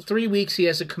last 3 weeks he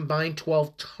has a combined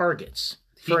 12 targets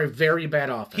for a very bad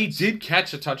offense. He did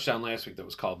catch a touchdown last week that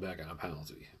was called back on a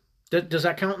penalty. Does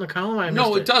that count in the column?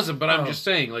 No, it doesn't, but I'm just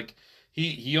saying,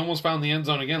 he almost found the end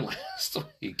zone again last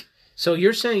week. So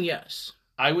you're saying yes?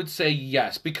 I would say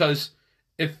yes, because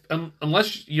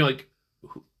unless,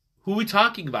 who are we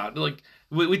talking about?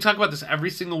 We talk about this every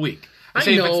single week. If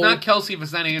it's not Kelce, if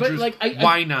it's not Andrews,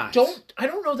 why not? I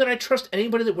don't know that I trust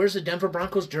anybody that wears the Denver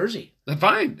Broncos jersey.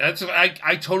 Fine.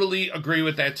 I totally agree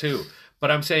with that, too.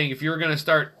 But I'm saying if you're going to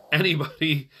start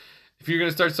anybody... If you're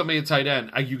going to start somebody at tight end,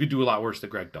 you could do a lot worse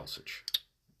than Greg Dulcich.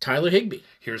 Tyler Higbee.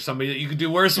 Here's somebody that you can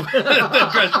do worse with than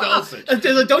Greg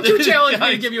Dulcich. Don't you challenge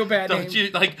me to give you a bad name.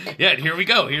 Here we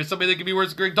go. Here's somebody that can be worse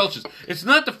than Greg Dulcich. It's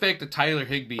not the fact that Tyler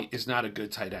Higbee is not a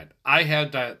good tight end. I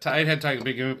had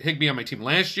Tyler Higbee on my team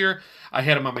last year. I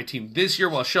had him on my team this year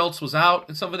while Schultz was out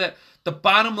and some of that. The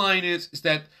bottom line is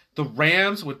that the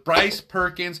Rams with Bryce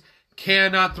Perkins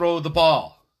cannot throw the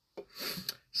ball.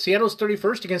 Seattle's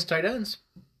 31st against tight ends.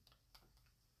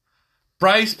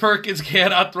 Bryce Perkins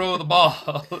cannot throw the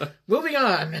ball. Moving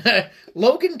on.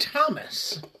 Logan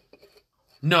Thomas.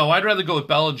 No, I'd rather go with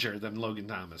Bellinger than Logan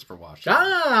Thomas for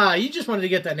Washington. You just wanted to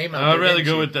get that name out. I'd rather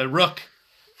go with the Rook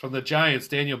from the Giants,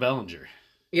 Daniel Bellinger.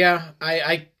 Yeah,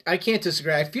 I can't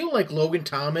disagree. I feel like Logan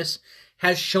Thomas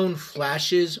has shown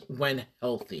flashes when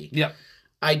healthy. Yep.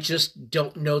 I just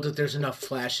don't know that there's enough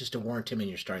flashes to warrant him in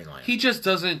your starting lineup. He just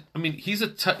doesn't. I mean, he's a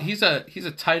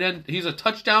tight end. He's a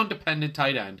touchdown dependent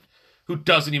tight end who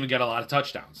doesn't even get a lot of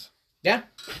touchdowns. Yeah.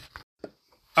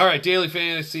 All right, daily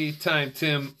fantasy time,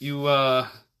 Tim. You let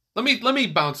me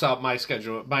bounce out my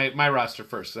schedule, my roster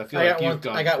first. I feel like you've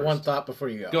gone. I got first. one thought before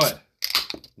you go. Go ahead.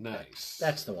 Nice.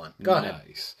 That's the one. Go ahead.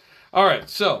 Nice. All right,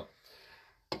 so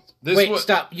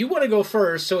stop. You want to go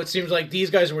first, so it seems like these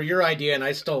guys were your idea and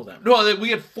I stole them. No, we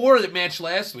had 4 that matched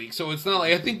last week, so it's not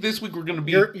like I think this week we're going to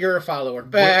be. You're a follower.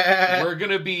 We're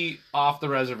going to be off the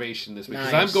reservation this week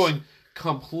because Nice. I'm going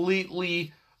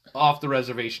completely off the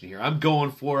reservation here. I'm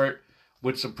going for it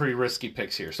with some pretty risky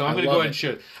picks here, so I'm going to go ahead and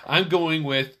shoot. I'm going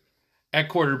with at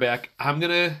quarterback. I'm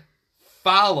going to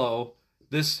follow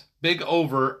this big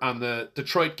over on the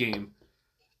Detroit game.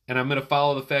 And I'm going to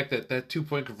follow the fact that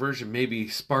 2-point conversion maybe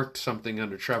sparked something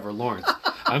under Trevor Lawrence.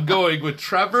 I'm going with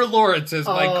Trevor Lawrence as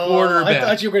my quarterback. I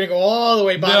thought you were going to go all the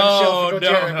way bottom shelf and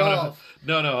go Jared Goff.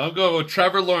 No. I'm going with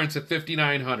Trevor Lawrence at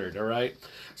 5,900, all right?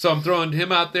 So I'm throwing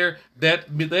him out there.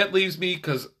 That leaves me,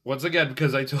 because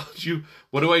I told you,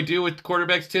 what do I do with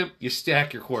quarterbacks, Tim? You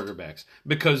stack your quarterbacks.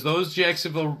 Because those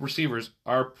Jacksonville receivers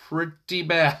are pretty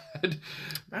bad.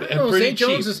 I don't know. St.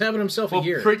 Jones is having himself a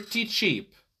year. Pretty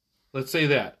cheap. Let's say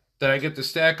that I get to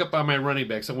stack up on my running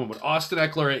backs. I went with Austin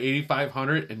Eckler at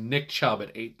 8,500 and Nick Chubb at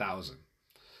 8,000.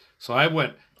 So I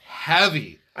went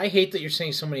heavy. I hate that you're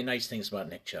saying so many nice things about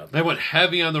Nick Chubb. I went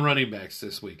heavy on the running backs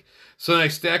this week. So then I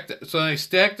stacked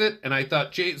it, and I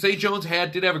thought Zay Jones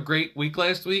did have a great week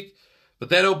last week, but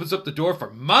that opens up the door for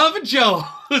Marvin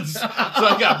Jones. So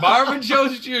I got Marvin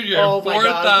Jones Jr. at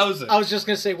 4,000. I was just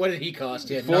going to say, what did he cost?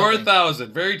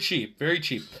 4,000. Very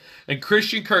cheap. And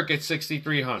Christian Kirk at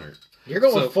 6,300. You're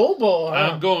going full ball, huh?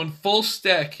 I'm going full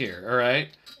stack here, all right?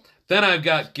 Then I've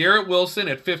got Garrett Wilson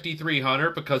at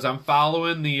 5,300 because I'm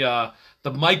following the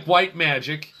Mike White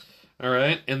magic, all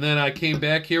right? And then I came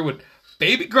back here with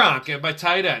Baby Gronk at my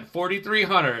tight end,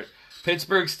 4,300.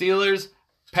 Pittsburgh Steelers,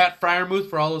 Pat Freiermuth,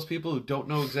 for all those people who don't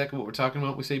know exactly what we're talking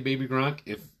about, we say Baby Gronk.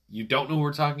 If you don't know who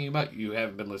we're talking about, you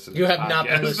haven't been listening to You have not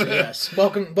been listening, yes.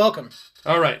 Welcome.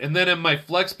 All right, and then in my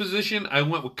flex position, I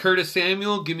went with Curtis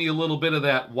Samuel. Give me a little bit of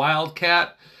that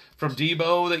wildcat from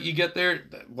Debo that you get there.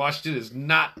 Washington is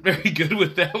not very good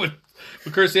with that with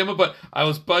Curtis Samuel, but I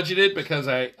was budgeted because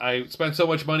I spent so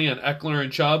much money on Eckler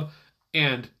and Chubb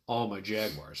and all my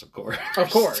Jaguars, of course. Of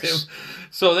course.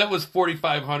 So that was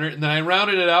 4,500, and then I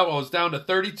rounded it out. I was down to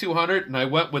 3,200, and I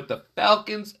went with the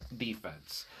Falcons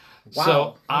defense. Wow.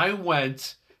 So I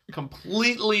went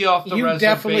completely off the you reservation.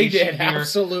 You definitely did, here,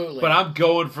 absolutely. But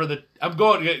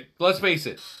let's face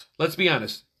it. Let's be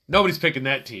honest. Nobody's picking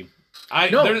that team.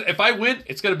 If I win,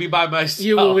 it's going to be by myself.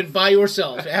 You will win by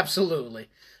yourself, absolutely.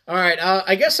 All right,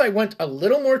 I guess I went a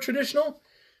little more traditional.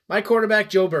 My quarterback,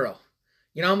 Joe Burrow.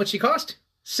 You know how much he cost?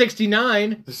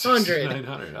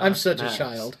 $6,900. I'm such a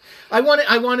child. I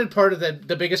wanted part of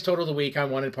the biggest total of the week. I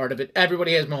wanted part of it.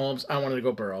 Everybody has Mahomes. I wanted to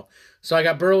go Burrow. So I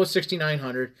got Burrow at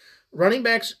 $6,900. Running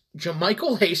backs,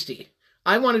 JaMychal Hasty.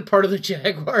 I wanted part of the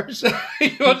Jaguars.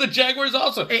 You want the Jaguars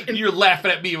also? And you're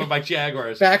laughing at me with my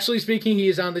Jaguars. Factually speaking, he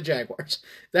is on the Jaguars.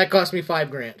 That cost me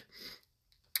 $5,000.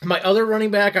 My other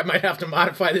running back, I might have to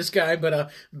modify this guy,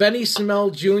 but Benny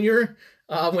Snell Jr.,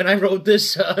 when I wrote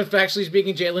this, factually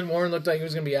speaking, Jalen Warren looked like he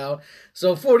was going to be out.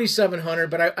 So $4,700,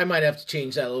 but I might have to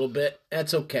change that a little bit.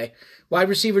 That's okay. Wide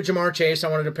receiver Jamar Chase, I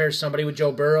wanted to pair somebody with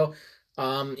Joe Burrow.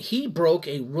 He broke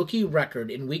a rookie record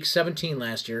in Week 17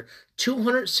 last year,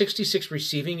 266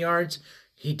 receiving yards.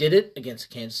 He did it against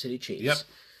the Kansas City Chiefs. Yep.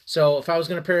 So if I was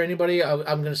going to pair anybody, I'm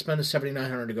going to spend the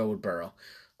 $7,900 to go with Burrow.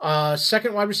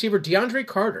 Second wide receiver, DeAndre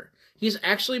Carter. He's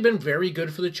actually been very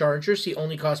good for the Chargers. He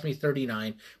only cost me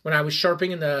 $39. When I was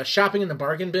shopping in the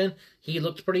bargain bin, he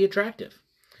looked pretty attractive.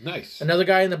 Nice. Another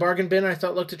guy in the bargain bin I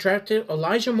thought looked attractive,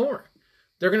 Elijah Moore.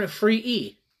 They're going to free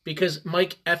E because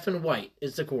Mike effing White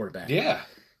is the quarterback. Yeah.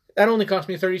 That only cost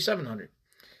me $3,700.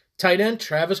 Tight end,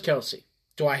 Travis Kelce.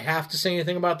 Do I have to say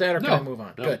anything about that, or can I move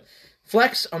on? No. Good.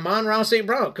 Flex, Amon-Ra St.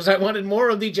 Brown, because I wanted more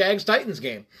of the Jags-Titans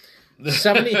game.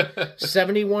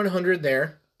 7,100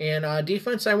 there. And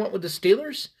defense, I went with the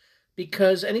Steelers,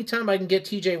 because anytime I can get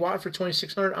TJ Watt for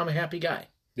 2,600, I'm a happy guy.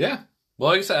 Yeah.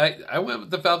 Well, like I said, I went with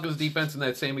the Falcons defense in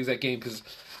that same exact game because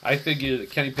I figured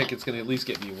Kenny Pickett's going to at least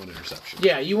get me one interception.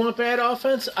 Yeah, you want bad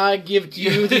offense? I give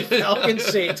you the Falcons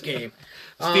Saints game.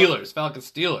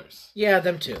 Falcons Steelers. Yeah,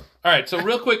 them too. All right, so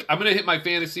real quick, I'm going to hit my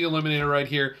fantasy eliminator right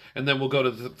here, and then we'll go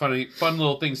to the fun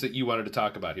little things that you wanted to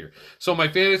talk about here. So my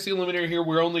fantasy eliminator here,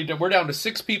 we're down to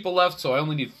 6 people left, so I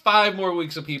only need 5 more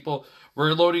weeks of people.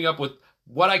 We're loading up with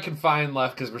what I can find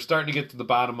left because we're starting to get to the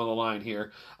bottom of the line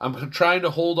here. I'm trying to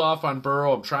hold off on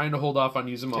Burrow. I'm trying to hold off on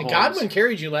using Mahomes. Godwin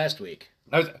carried you last week.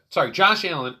 Josh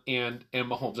Allen and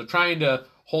Mahomes. I'm trying to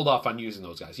hold off on using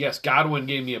those guys. Yes, Godwin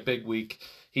gave me a big week.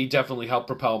 He definitely helped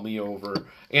propel me over.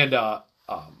 And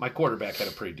my quarterback had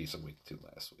a pretty decent week, too,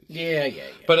 last week. Yeah.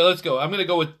 But let's go. I'm going to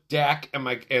go with Dak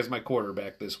as my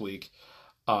quarterback this week.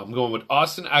 I'm going with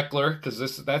Austin Eckler because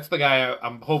that's the guy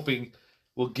I'm hoping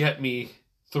will get me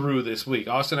through this week.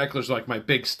 Austin Eckler's like my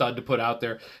big stud to put out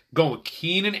there. Going with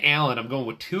Keenan Allen. I'm going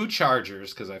with 2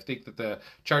 Chargers because I think that the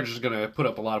Chargers are going to put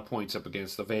up a lot of points up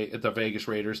against the Vegas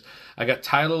Raiders. I got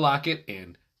Tyler Lockett,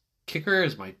 and kicker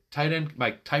is my tight end,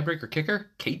 my tiebreaker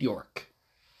kicker, Kate York.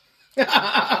 For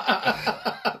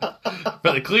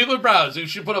the Cleveland Browns, who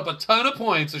should put up a ton of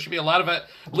points. There should be at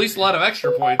least a lot of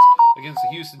extra points against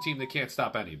the Houston team that can't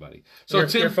stop anybody. So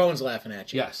your phone's laughing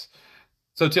at you. Yes.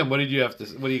 So, Tim, what do you got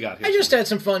here? I just had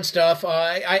some fun stuff.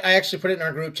 I actually put it in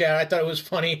our group chat. I thought it was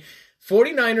funny.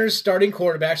 49ers starting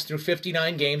quarterbacks through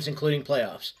 59 games, including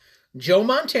playoffs. Joe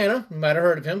Montana, you might have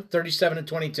heard of him,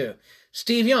 37-22.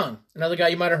 Steve Young, another guy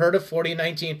you might have heard of,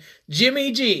 40-19.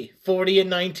 Jimmy G,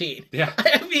 40-19. Yeah.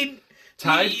 I mean,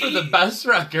 tied for the best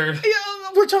record.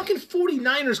 Yeah, we're talking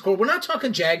 49ers quarterbacks. We're not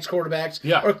talking Jags quarterbacks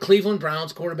or Cleveland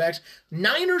Browns quarterbacks.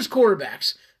 Niners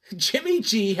quarterbacks. Jimmy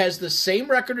G has the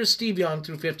same record as Steve Young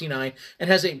through 59 and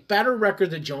has a better record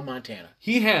than Joe Montana.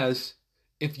 He has,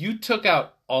 if you took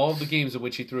out all of the games in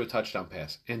which he threw a touchdown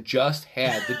pass and just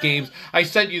had the games, I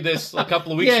sent you this a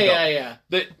couple of weeks ago. Yeah.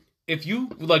 That if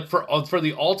you, like, for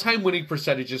the all-time winning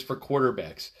percentages for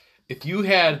quarterbacks, if you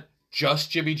had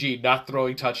just Jimmy G not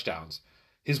throwing touchdowns,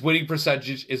 his winning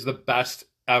percentage is the best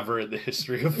ever in the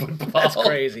history of football. That's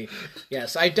crazy.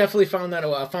 Yes, I definitely found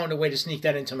a way to sneak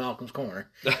that into Malcolm's corner.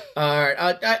 All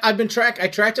right, I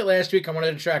tracked it last week. I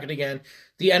wanted to track it again.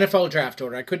 The NFL draft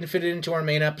order. I couldn't fit it into our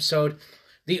main episode.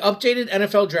 The updated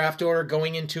NFL draft order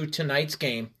going into tonight's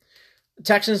game. The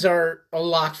Texans are a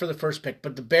lock for the first pick,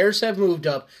 but the Bears have moved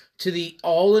up to the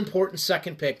all-important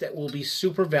second pick that will be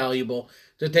super valuable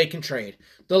that they can trade.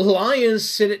 The Lions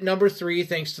sit at number 3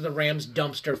 thanks to the Rams'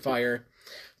 dumpster fire.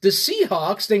 The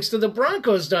Seahawks, thanks to the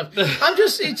Broncos, the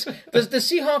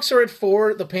Seahawks are at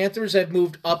 4. The Panthers have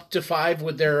moved up to 5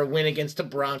 with their win against the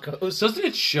Broncos. Doesn't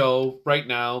it show right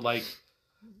now, like,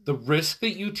 the risk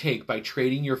that you take by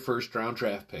trading your first-round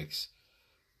draft picks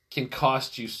can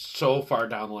cost you so far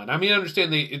down the line? I mean, I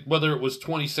understand whether it was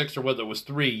 26 or whether it was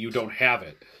 3, you don't have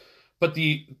it. But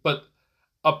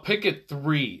a pick at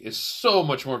 3 is so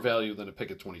much more value than a pick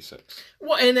at 26.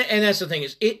 Well, and that's the thing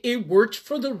is, it worked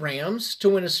for the Rams to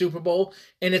win a Super Bowl,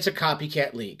 and it's a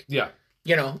copycat league. Yeah.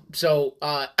 So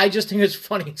I just think it's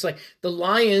funny. It's like the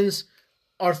Lions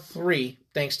are 3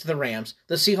 thanks to the Rams.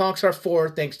 The Seahawks are 4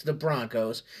 thanks to the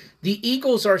Broncos. The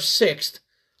Eagles are 6th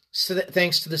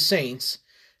thanks to the Saints.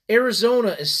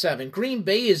 Arizona is 7. Green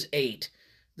Bay is 8.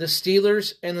 The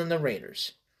Steelers, and then the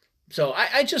Raiders. So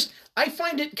I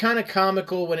find it kind of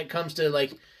comical when it comes to,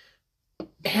 like,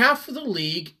 half of the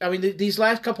league. I mean, these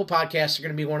last couple podcasts are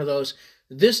going to be one of those,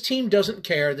 this team doesn't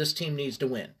care, this team needs to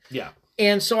win. Yeah.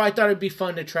 And so I thought it'd be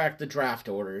fun to track the draft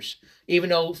orders, even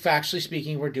though, factually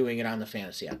speaking, we're doing it on the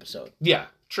fantasy episode. Yeah,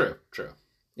 true.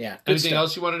 Yeah. Anything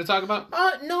else you wanted to talk about?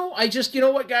 No, I just, you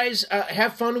know what, guys,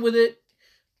 have fun with it.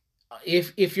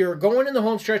 If you're going in the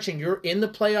home stretch and you're in the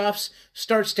playoffs,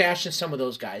 start stashing some of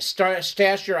those guys.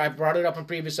 Stash I've brought it up in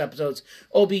previous episodes,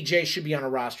 OBJ should be on a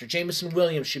roster. Jameson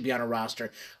Williams should be on a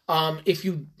roster. If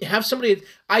you have somebody,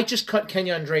 I just cut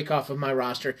Kenyon Drake off of my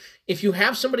roster. If you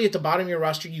have somebody at the bottom of your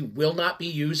roster you will not be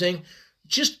using,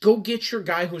 just go get your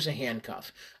guy who's a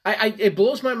handcuff. It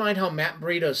blows my mind how Matt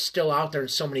Breida is still out there in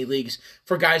so many leagues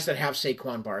for guys that have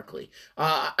Saquon Barkley.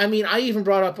 I mean, I even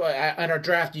brought up at our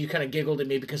draft, you kind of giggled at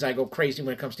me because I go crazy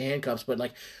when it comes to handcuffs, but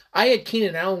like I had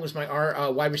Keenan Allen was my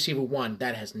wide receiver 1.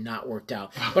 That has not worked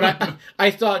out. But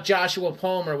I thought Joshua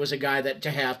Palmer was a guy that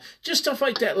to have. Just stuff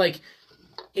like that. Like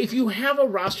if you have a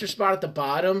roster spot at the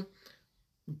bottom,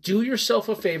 do yourself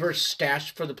a favor,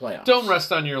 stash for the playoffs. Don't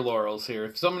rest on your laurels here.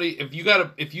 If you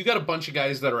got a bunch of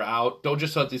guys that are out, don't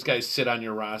just let these guys sit on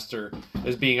your roster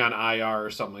as being on IR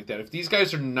or something like that. If these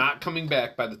guys are not coming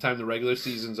back by the time the regular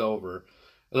season's over,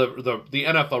 the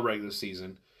NFL regular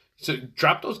season, so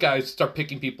drop those guys, start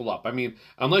picking people up. I mean,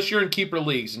 unless you're in keeper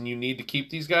leagues and you need to keep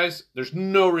these guys, there's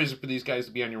no reason for these guys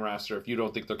to be on your roster if you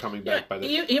don't think they're coming back by the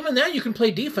even then you can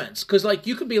play defense because like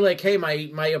you could be like, hey,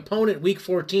 my opponent week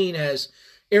 14 has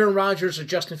Aaron Rodgers or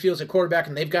Justin Fields at quarterback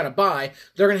and they've got a bye.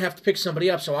 They're going to have to pick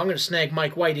somebody up, so I'm going to snag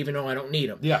Mike White even though I don't need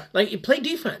him. Yeah, like you play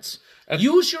defense.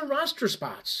 Use your roster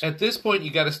spots. At this point,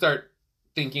 you got to start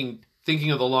thinking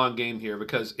of the long game here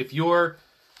because if you're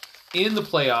in the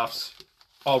playoffs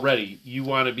already, you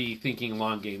want to be thinking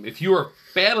long game. If you are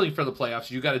battling for the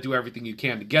playoffs, you got to do everything you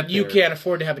can to get there. You can't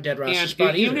afford to have a dead roster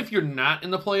spot even if you're not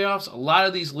in the playoffs, a lot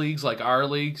of these leagues, like our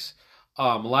leagues,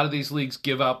 a lot of these leagues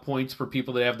give out points for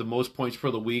people that have the most points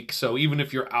for the week. So even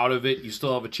if you're out of it, you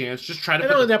still have a chance. Just try to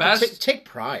put the best. Take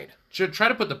pride. Try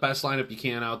to put the best lineup you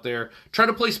can out there. Try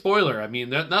to play spoiler. I mean,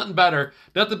 nothing better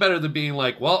than being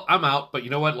like, well, I'm out, but you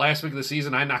know what? Last week of the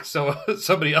season, I knocked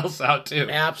somebody else out too.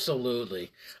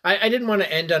 Absolutely. I didn't want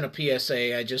to end on a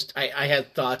PSA. I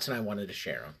had thoughts and I wanted to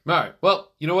share them. All right.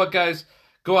 Well, you know what, guys?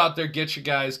 Go out there, get your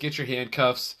guys, get your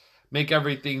handcuffs, make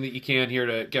everything that you can here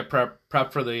to get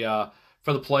prep for the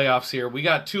playoffs here. We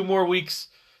got 2 more weeks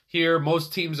here.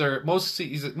 Most leagues are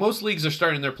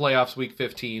starting their playoffs week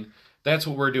 15. That's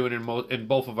what we're doing in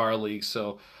both of our leagues.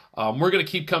 So we're going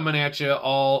to keep coming at you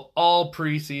all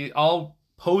postseason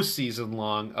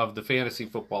long of the fantasy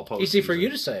football postseason. Easy for you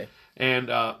to say. And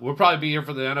we'll probably be here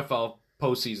for the NFL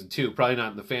postseason too. Probably not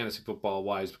in the fantasy football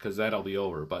wise because that'll be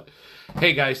over. But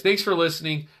hey guys, thanks for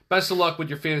listening. Best of luck with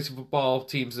your fantasy football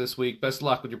teams this week. Best of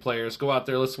luck with your players. Go out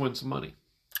there. Let's win some money.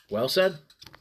 Well said.